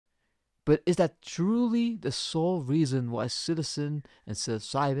But is that truly the sole reason why psilocin and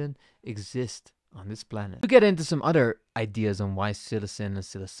psilocybin exist on this planet? To get into some other ideas on why psilocin and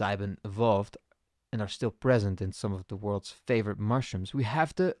psilocybin evolved and are still present in some of the world's favorite mushrooms, we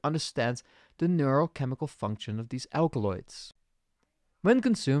have to understand the neurochemical function of these alkaloids. When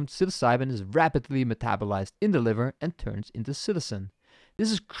consumed, psilocybin is rapidly metabolized in the liver and turns into psilocin.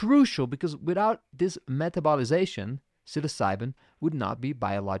 This is crucial because without this metabolization, psilocybin would not be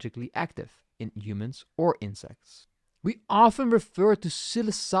biologically active in humans or insects. We often refer to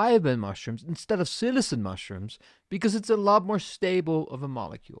psilocybin mushrooms instead of psilocin mushrooms because it's a lot more stable of a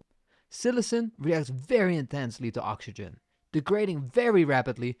molecule. Psilocin reacts very intensely to oxygen, degrading very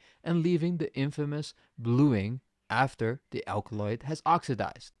rapidly and leaving the infamous bluing after the alkaloid has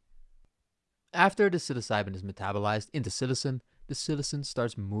oxidized. After the psilocybin is metabolized into psilocin, the psilocin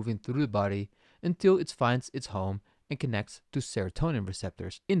starts moving through the body until it finds its home and connects to serotonin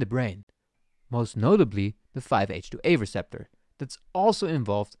receptors in the brain, most notably the 5-HT2A receptor that's also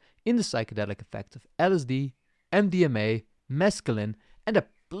involved in the psychedelic effects of LSD, MDMA, mescaline, and a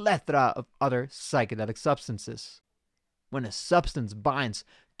plethora of other psychedelic substances. When a substance binds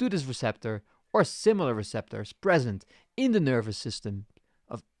to this receptor or similar receptors present in the nervous system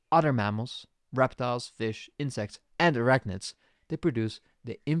of other mammals, reptiles, fish, insects, and arachnids, they produce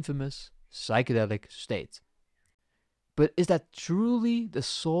the infamous psychedelic state. But is that truly the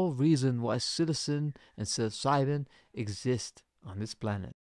sole reason why psilocin and psilocybin exist on this planet?